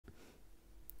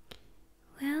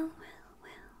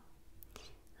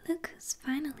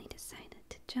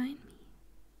join me.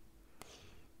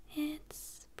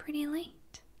 It's pretty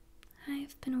late.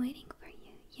 I've been waiting for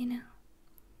you, you know.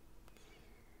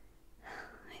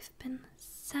 I've been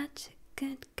such a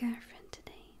good girlfriend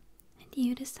today, and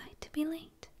you decide to be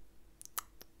late.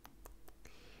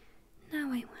 Now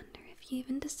I wonder if you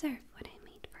even deserve what I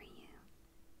made for you.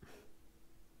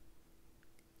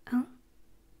 Oh?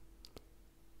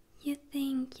 You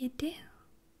think you do,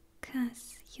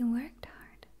 'cause you worked hard.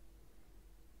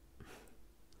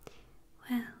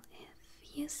 Well,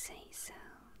 if you say so.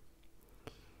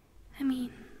 I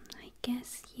mean, I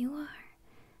guess you are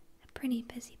a pretty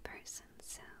busy person,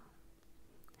 so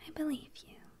I believe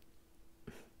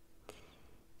you.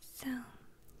 So,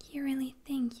 you really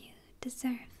think you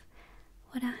deserve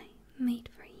what I made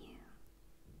for you?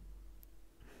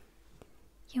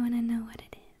 You wanna know what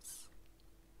it is?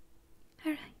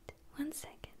 Alright, 1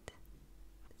 second.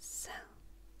 So,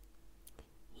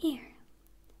 here,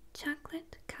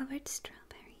 chocolate-covered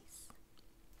strawberries.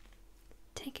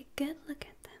 Take a good look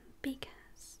at them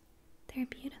because they're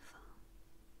beautiful.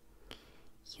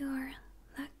 You're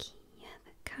lucky you have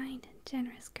a kind and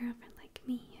generous girlfriend like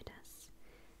me who does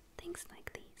things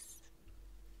like these.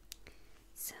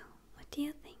 So, what do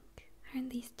you think? Aren't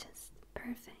these just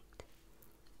perfect?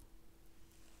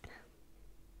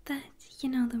 But you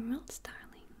know the rules,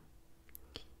 darling.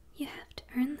 You have to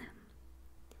earn them.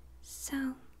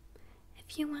 So,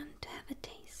 if you want to have a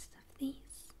taste of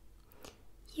these,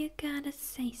 you gotta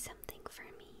say something for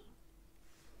me.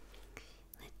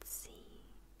 Let's see.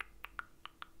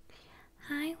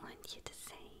 I want you to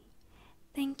say,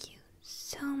 thank you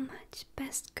so much,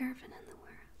 best girlfriend in the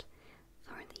world,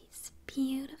 for these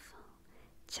beautiful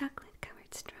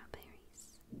chocolate-covered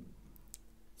strawberries.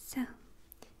 So,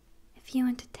 if you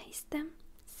want to taste them,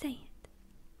 say it.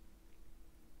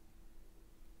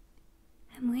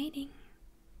 I'm waiting.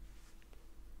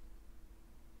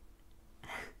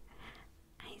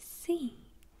 I see.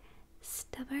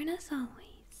 Stubborn as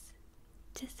always.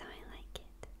 Just how I like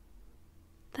it.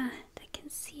 But I can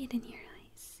see it in your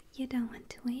eyes. You don't want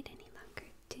to wait any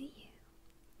longer, do you?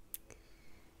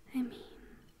 I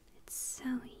mean, it's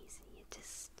so easy. You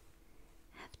just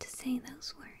have to say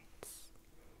those words,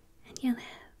 and you'll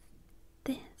have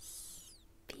this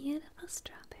beautiful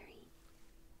strawberry.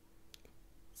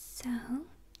 So,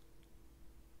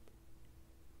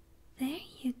 there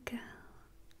you go.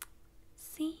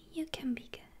 See, you can be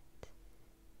good.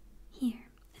 Here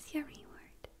is your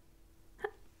reward. Huh.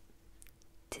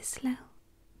 Too slow.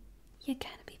 You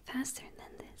gotta be faster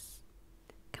than this.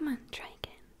 Come on, try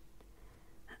again.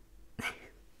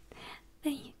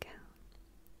 There you go.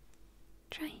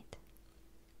 Try it.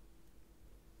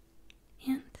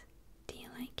 And do you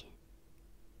like it?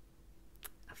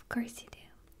 Of course you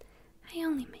do. I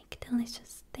only make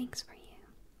delicious things for you.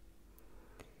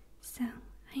 So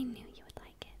I knew you would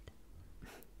like it.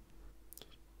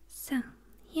 So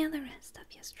here are the rest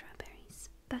of your strawberries,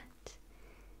 but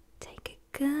take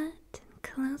a good and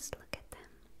close look at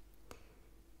them.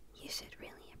 You should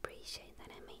really appreciate that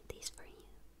I made these for you.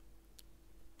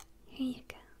 Here you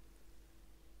go.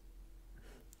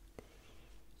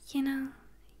 You know,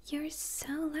 you're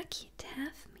so lucky to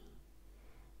have me.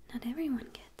 Not everyone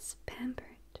gets pampered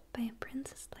by a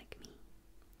princess like me.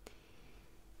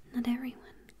 Not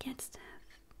everyone gets to have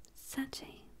such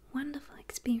a wonderful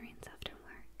experience after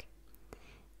work.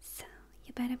 So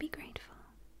you better be grateful.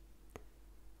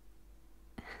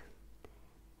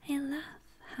 I love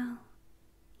how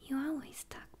you always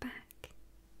talk back.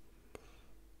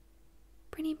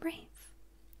 Pretty brave,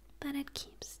 but it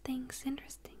keeps things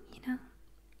interesting, you know?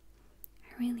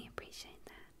 I really appreciate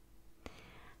that.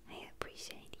 I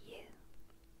appreciate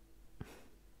you.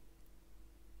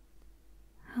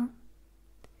 Oh?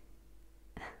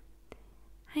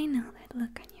 I know that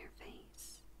look on your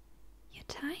face. You're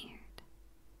tired.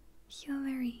 You're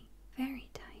very, very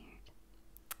tired.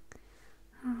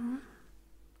 Oh,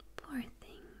 poor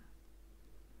thing.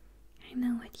 I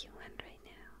know what you want right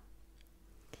now.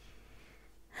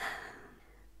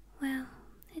 Well,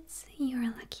 it's your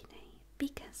lucky day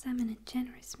because I'm in a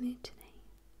generous mood today.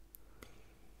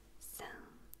 So,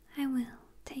 I will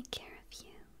take care of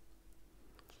you.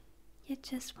 You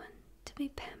just want to be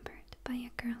pampered by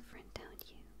your girlfriend, don't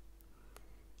you?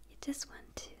 You just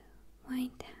want to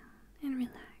wind down and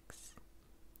relax.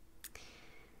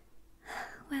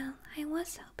 Well, I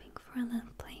was hoping for a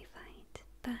little play fight,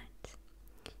 but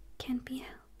can't be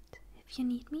helped. If you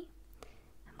need me,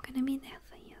 I'm gonna be there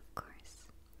for you, of course.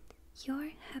 Your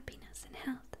happiness and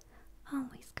health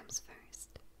always comes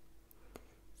first.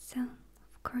 So,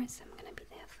 of course, I'm gonna be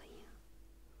there for you.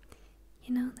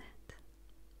 You know that.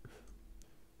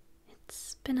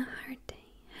 It's been a hard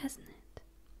day, hasn't it?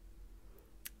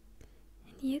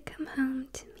 you come home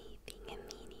to me being a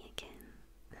meanie again.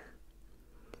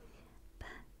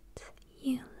 But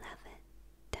you love it,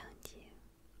 don't you?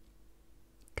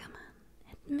 Come on,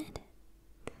 admit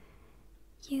it.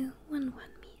 You wouldn't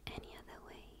want me any other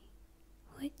way,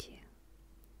 would you?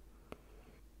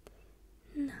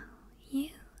 No, you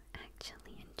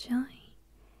actually enjoy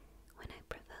when I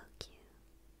provoke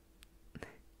you.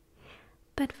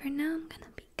 But for now, I'm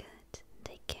gonna be good and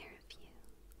take care of you.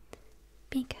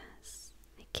 Because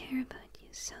I care about you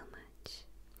so much.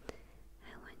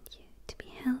 I want you to be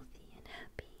healthy and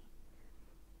happy.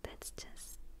 That's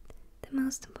just the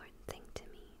most important thing to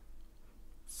me.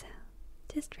 So,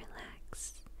 just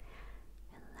relax.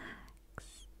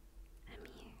 Relax. I'm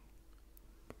here.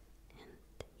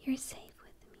 And you're safe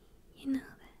with me. You know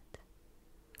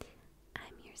that.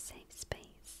 I'm your safe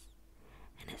space.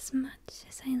 And as much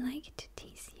as I like to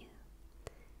tease you,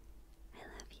 I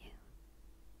love you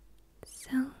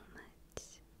so much.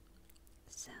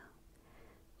 So,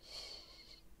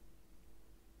 shh.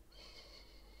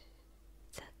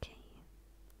 It's okay.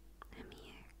 I'm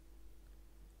here.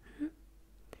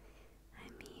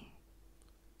 I'm here.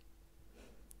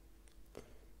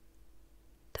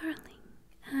 Darling,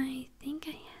 I think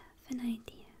I have an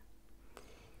idea.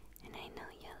 And I know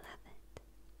you'll love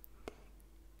it.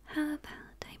 How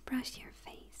about I brush your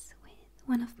face with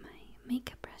one of my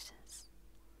makeup brushes?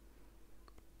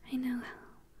 I know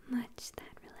how much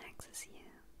that relaxes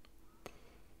you.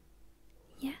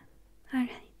 Yeah,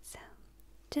 alright, so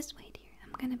just wait here.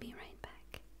 I'm gonna be right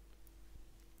back.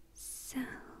 So,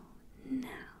 now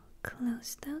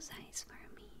close those eyes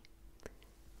for me.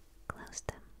 Close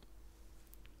them.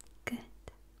 Good.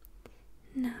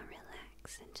 Now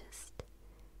relax and just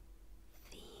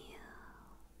feel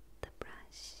the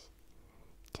brush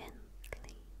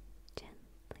gently,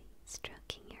 gently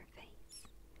stroking your face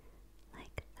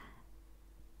like that.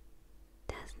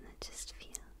 Doesn't it just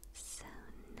feel so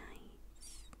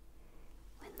nice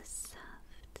when the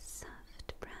soft,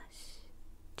 soft brush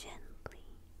gently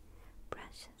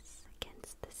brushes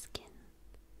against the skin?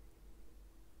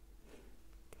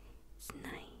 It's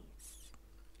nice.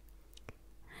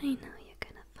 I know you're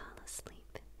gonna fall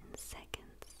asleep in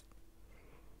seconds.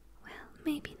 Well,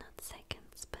 maybe not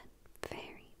seconds, but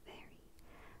very, very,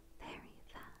 very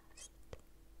fast.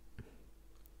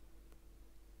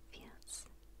 Feels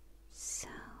so,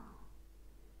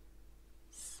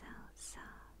 so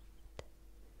soft.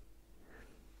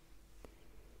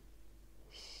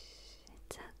 Shh,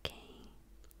 it's okay.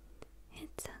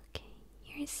 It's okay.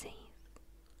 You're safe.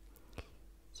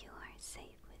 You are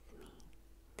safe with me.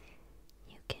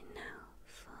 You can now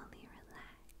fully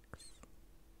relax.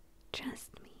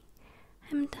 Trust me,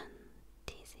 I'm done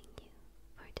teasing you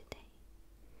for today.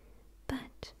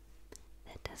 But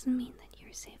that doesn't mean that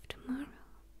you're safe tomorrow.